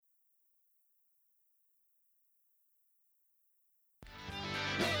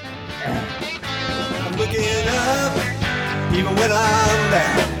even when I'm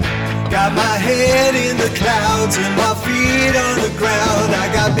down. Got my head in the clouds and my feet on the ground.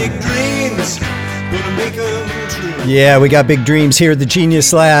 I got big dreams, gonna make them true. Yeah, we got big dreams here at the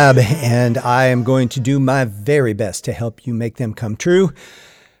Genius Lab, and I am going to do my very best to help you make them come true.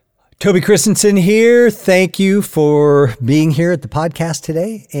 Toby Christensen here. Thank you for being here at the podcast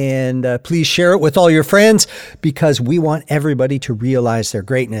today. And please share it with all your friends because we want everybody to realize their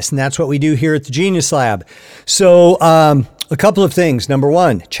greatness. And that's what we do here at the Genius Lab. So a couple of things. Number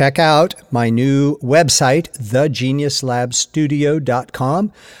one, check out my new website,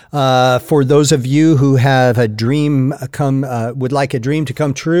 thegeniuslabstudio.com. For those of you who have a dream would like a dream to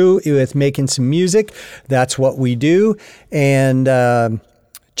come true with making some music, that's what we do. And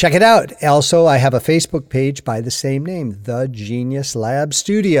check it out. Also, I have a Facebook page by the same name, The Genius Lab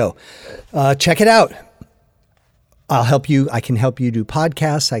Studio. Check it out. I'll help you. I can help you do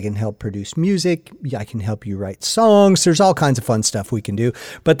podcasts. I can help produce music. I can help you write songs. There's all kinds of fun stuff we can do.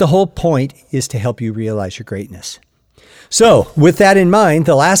 But the whole point is to help you realize your greatness. So with that in mind,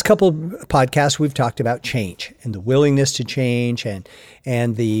 the last couple of podcasts we've talked about change and the willingness to change and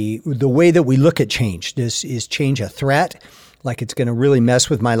the way that we look at change. Is change a threat? Like it's going to really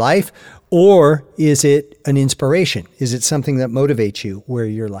mess with my life? Or is it an inspiration? Is it something that motivates you where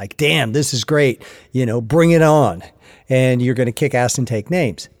you're like, damn, this is great, bring it on. And you're going to kick ass and take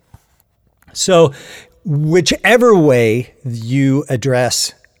names. So whichever way you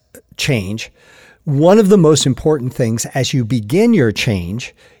address change, one of the most important things as you begin your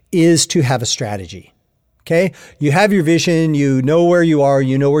change is to have a strategy. Okay? You have your vision, you know where you are,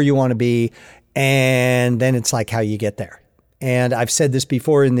 you know where you want to be, and then it's like how you get there. And I've said this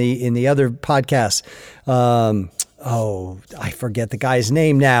before in the other podcasts. I forget the guy's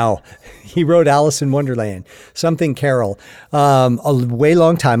name now. He wrote Alice in Wonderland, something Carol. A way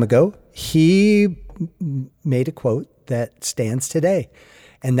long time ago, he made a quote that stands today.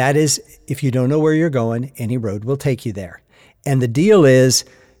 And that is, if you don't know where you're going, any road will take you there. And the deal is,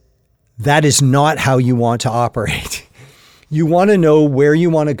 that is not how you want to operate. You want to know where you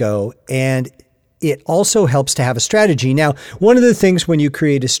want to go, and it also helps to have a strategy. Now, one of the things when you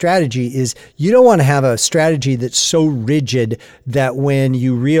create a strategy is you don't want to have a strategy that's so rigid that when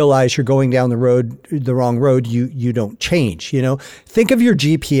you realize you're going down the wrong road, you don't change. Think of your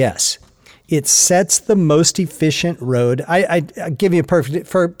GPS. It sets the most efficient road. I give you a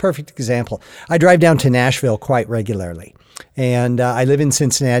perfect example. I drive down to Nashville quite regularly. And I live in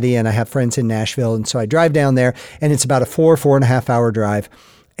Cincinnati and I have friends in Nashville. And so I drive down there and it's about a 4.5 hour drive.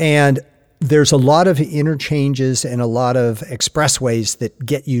 And there's a lot of interchanges and a lot of expressways that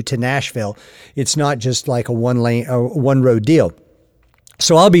get you to Nashville. It's not just like a one road deal.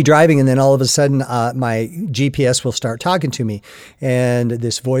 So I'll be driving and then all of a sudden my GPS will start talking to me and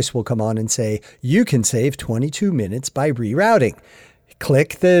this voice will come on and say, you can save 22 minutes by rerouting.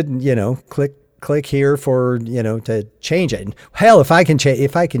 Click here for, to change it. And hell, if I can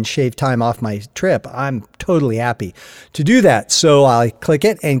shave time off my trip, I'm totally happy to do that. So I click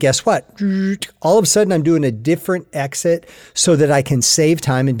it and guess what? All of a sudden I'm doing a different exit so that I can save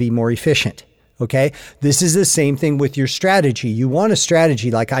time and be more efficient. Okay. This is the same thing with your strategy. You want a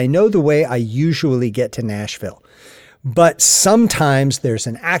strategy. Like I know the way I usually get to Nashville. But sometimes there's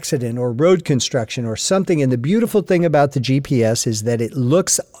an accident or road construction or something. And the beautiful thing about the GPS is that it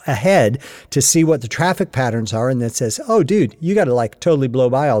looks ahead to see what the traffic patterns are. And that says, oh, dude, you got to totally blow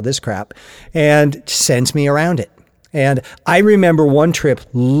by all this crap, and sends me around it. And I remember one trip,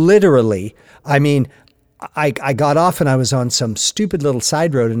 literally, I got off and I was on some stupid little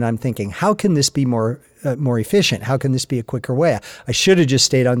side road and I'm thinking, how can this be more efficient? How can this be a quicker way? I should have just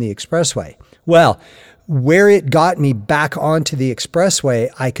stayed on the expressway. Well, where it got me back onto the expressway,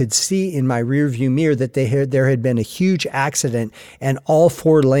 I could see in my rearview mirror that there had been a huge accident and all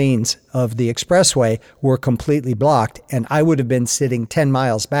 4 lanes of the expressway were completely blocked. And I would have been sitting 10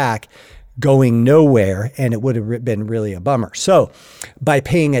 miles back going nowhere, and it would have been really a bummer. So by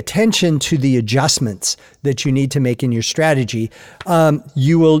paying attention to the adjustments that you need to make in your strategy,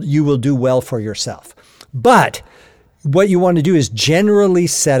 you will do well for yourself. But what you want to do is generally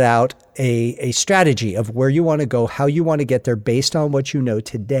set out a strategy of where you want to go, how you want to get there based on what you know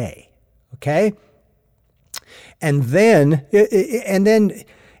today. Okay? And then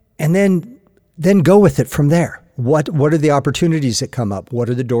go with it from there. What are the opportunities that come up? What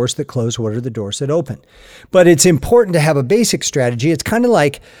are the doors that close? What are the doors that open? But it's important to have a basic strategy. It's kind of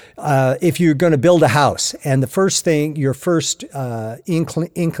like if you're going to build a house, and the first thing, your first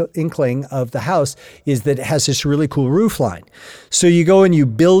inkling of the house is that it has this really cool roof line. So you go and you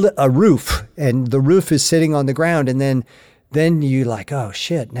build a roof, and the roof is sitting on the ground, and then you like, oh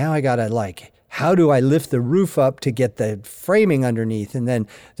shit, now I got to How do I lift the roof up to get the framing underneath? And then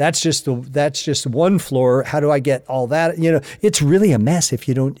that's just one floor. How do I get all that? It's really a mess if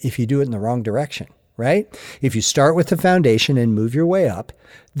you do it in the wrong direction, right? If you start with the foundation and move your way up,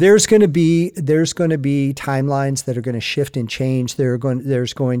 there's going to be timelines that are going to shift and change.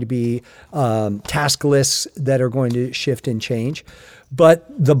 There's going to be task lists that are going to shift and change. But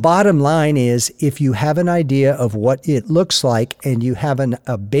the bottom line is, if you have an idea of what it looks like and you have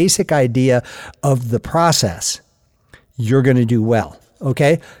a basic idea of the process, you're going to do well,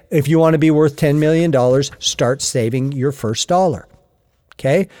 okay? If you want to be worth $10 million, start saving your first dollar,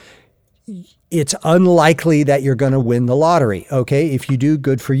 okay? It's unlikely that you're going to win the lottery, okay? If you do,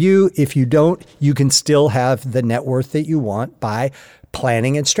 good for you. If you don't, you can still have the net worth that you want by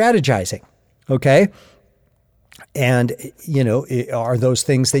planning and strategizing, okay? And, are those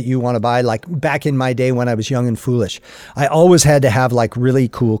things that you want to buy? Like back in my day when I was young and foolish, I always had to have like really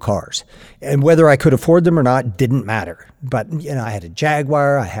cool cars. And whether I could afford them or not didn't matter. But, I had a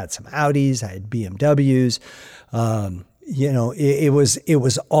Jaguar, I had some Audis, I had BMWs. It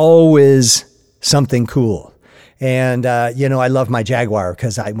was always something cool. And, I love my Jaguar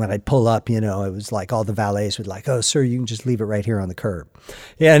because when I'd pull up, it was like all the valets would like, "Oh, sir, you can just leave it right here on the curb."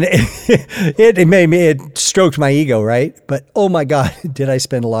 And it stroked my ego, right? But, oh my God, did I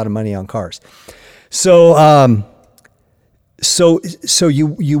spend a lot of money on cars. So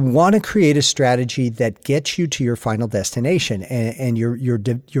you want to create a strategy that gets you to your final destination, and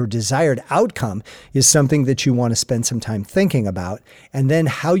your desired outcome is something that you want to spend some time thinking about. And then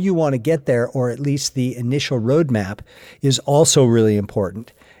how you want to get there, or at least the initial roadmap, is also really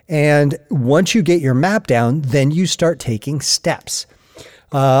important. And once you get your map down, then you start taking steps.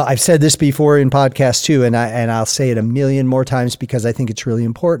 I've said this before in podcasts too, and I'll say it a million more times because I think it's really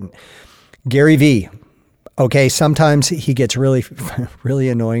important. Gary Vee. Okay, sometimes he gets really, really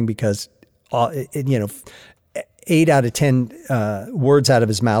annoying because, 8 out of 10 words out of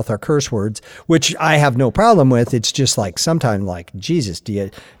his mouth are curse words, which I have no problem with. It's just like sometimes like, Jesus, do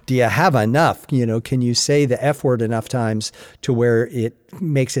you have enough? Can you say the F word enough times to where it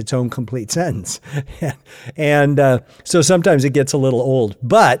makes its own complete sentence? And so sometimes it gets a little old.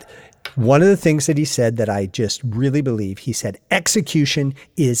 But one of the things that he said that I just really believe, he said, execution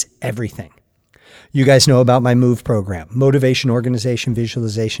is everything. You guys know about my MOVE program, motivation, organization,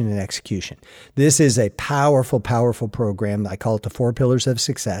 visualization, and execution. This is a powerful, powerful program. I call it the 4 pillars of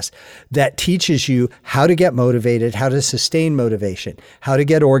success, that teaches you how to get motivated, how to sustain motivation, how to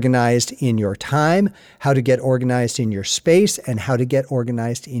get organized in your time, how to get organized in your space, and how to get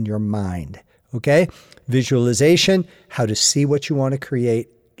organized in your mind. Okay? Visualization, how to see what you want to create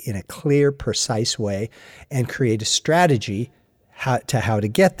in a clear, precise way, and create a strategy how to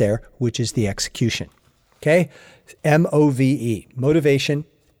get there, which is the execution. Okay? MOVE, motivation,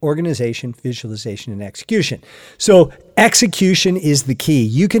 organization, visualization, and execution. So execution is the key.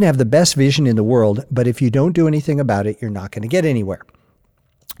 You can have the best vision in the world, but if you don't do anything about it, you're not going to get anywhere.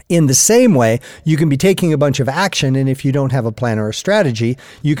 In the same way, you can be taking a bunch of action, and if you don't have a plan or a strategy,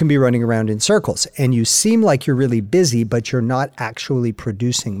 you can be running around in circles. And you seem like you're really busy, but you're not actually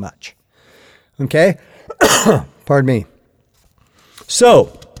producing much. Okay? Pardon me.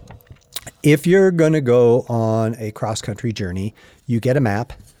 So, if you're going to go on a cross-country journey, you get a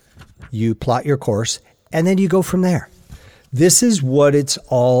map, you plot your course, and then you go from there. This is what it's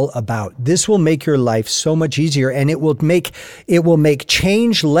all about. This will make your life so much easier, and it will make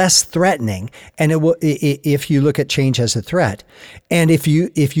change less threatening. And it will, if you look at change as a threat, and if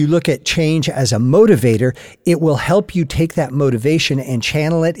you look at change as a motivator, it will help you take that motivation and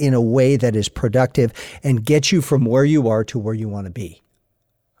channel it in a way that is productive and get you from where you are to where you want to be.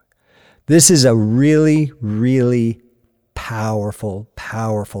 This is a really, really powerful,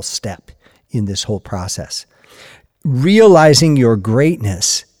 powerful step in this whole process. Realizing your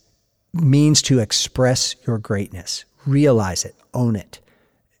greatness means to express your greatness. Realize it, own it,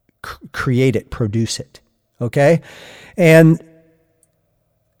 create it, produce it. Okay? And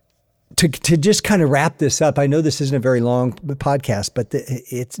to just kind of wrap this up, I know this isn't a very long podcast, but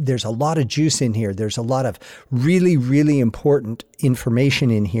there's a lot of juice in here. There's a lot of really, really important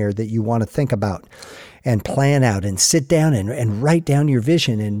information in here that you want to think about and plan out and sit down and write down your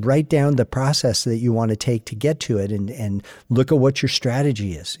vision and write down the process that you want to take to get to it and look at what your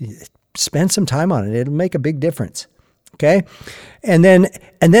strategy is. Spend some time on it. It'll make a big difference. Okay? And then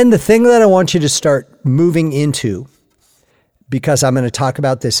the thing that I want you to start moving into, because I'm going to talk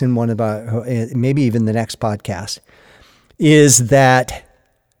about this in one of our, maybe even the next podcast, is that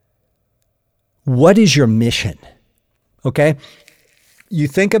what is your mission? Okay? You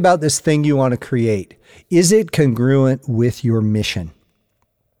think about this thing you want to create. Is it congruent with your mission?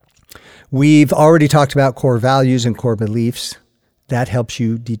 We've already talked about core values and core beliefs. That helps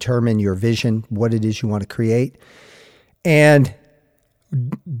you determine your vision, what it is you want to create. And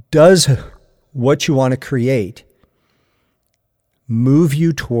does what you want to create move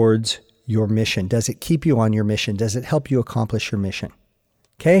you towards your mission? Does it keep you on your mission? Does it help you accomplish your mission?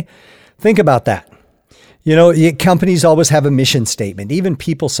 Okay? Think about that. You know, companies always have a mission statement. Even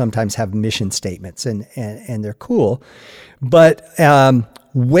people sometimes have mission statements, and they're cool. But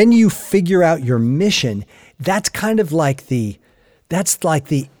when you figure out your mission, that's kind of like the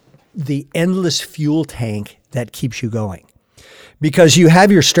endless fuel tank that keeps you going. Because you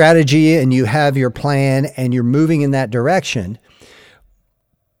have your strategy and you have your plan and you're moving in that direction.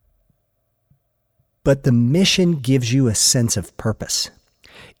 But the mission gives you a sense of purpose.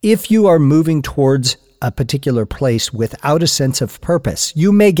 If you are moving towards a particular place without a sense of purpose,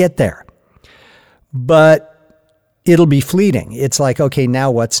 you may get there, but it'll be fleeting. It's like, okay,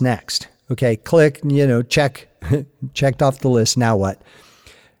 now what's next? Okay, click, check, checked off the list. Now what?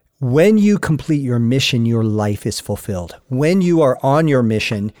 When you complete your mission, your life is fulfilled. When you are on your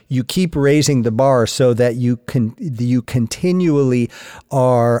mission, you keep raising the bar so that you continually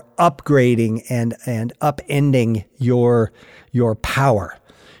are upgrading and upending your power.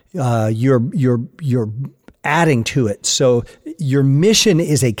 You're adding to it. So your mission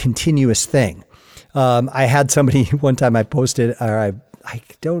is a continuous thing. I had somebody one time I posted, or I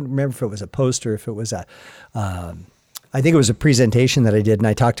don't remember if it was a post or if it was I think it was a presentation that I did, and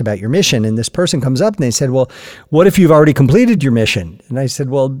I talked about your mission. And this person comes up and they said, well, what if you've already completed your mission? And I said,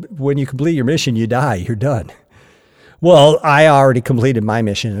 well, when you complete your mission, you die, you're done. Well, I already completed my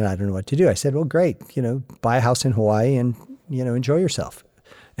mission and I don't know what to do. I said, well, great, buy a house in Hawaii and, enjoy yourself.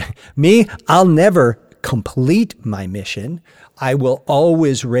 Me, I'll never complete my mission. I will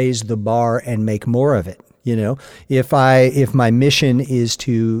always raise the bar and make more of it. If my mission is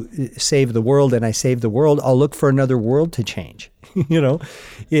to save the world and I save the world, I'll look for another world to change.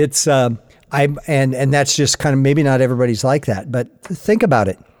 It's and that's just kind of, maybe not everybody's like that, but think about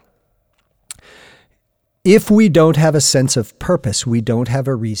it. If we don't have a sense of purpose, we don't have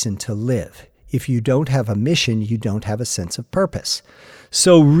a reason to live. If you don't have a mission, you don't have a sense of purpose.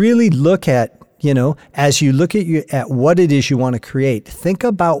 So really look at, as you look at what it is you want to create, think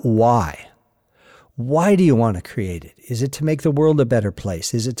about why. Why do you want to create it? Is it to make the world a better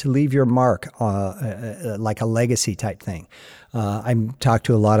place? Is it to leave your mark, like a legacy type thing? I talk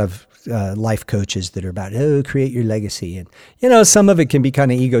to a lot of life coaches that are about, create your legacy. And, some of it can be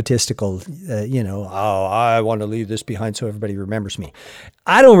kind of egotistical, I want to leave this behind so everybody remembers me.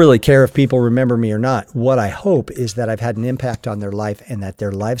 I don't really care if people remember me or not. What I hope is that I've had an impact on their life and that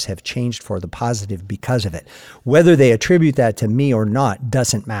their lives have changed for the positive because of it. Whether they attribute that to me or not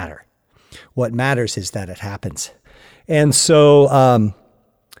doesn't matter. What matters is that it happens. And so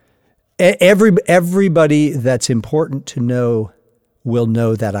everybody that's important to know will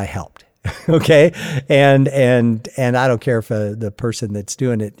know that I helped. Okay. And I don't care if the person that's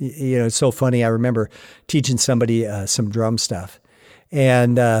doing it, it's so funny. I remember teaching somebody some drum stuff,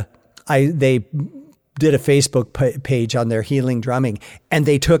 and they did a Facebook page on their healing drumming, and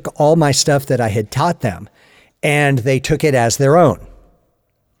they took all my stuff that I had taught them and they took it as their own.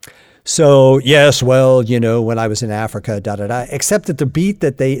 So yes, well, when I was in Africa, except that the beat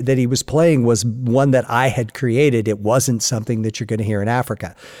that he was playing was one that I had created. It wasn't something that you're going to hear in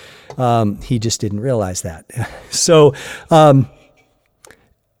Africa. He just didn't realize that. So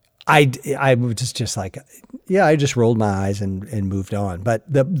I was just like, I just rolled my eyes and moved on.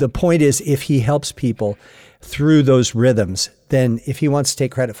 But the point is, if he helps people through those rhythms, then if he wants to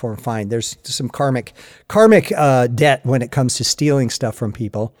take credit for them, fine. There's some karmic debt when it comes to stealing stuff from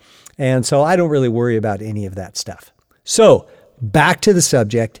people. And so I don't really worry about any of that stuff. So back to the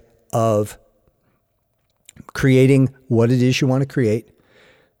subject of creating what it is you want to create,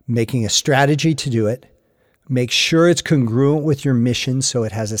 making a strategy to do it, make sure it's congruent with your mission so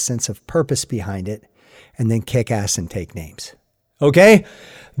it has a sense of purpose behind it, and then kick ass and take names. Okay?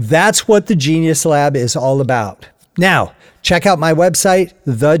 That's what the Genius Lab is all about. Now, check out my website,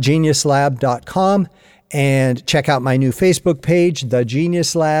 thegeniuslab.com. And check out my new Facebook page, The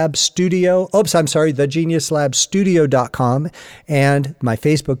Genius Lab Studio. thegeniuslabstudio.com, and my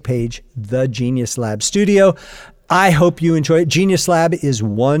Facebook page, The Genius Lab Studio. I hope you enjoy it. Genius Lab is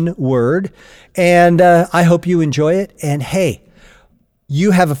one word, and I hope you enjoy it. And hey,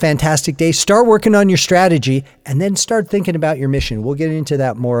 you have a fantastic day. Start working on your strategy, and then start thinking about your mission. We'll get into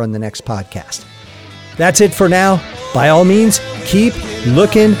that more on the next podcast. That's it for now. By all means, keep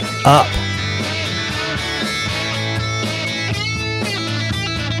looking up.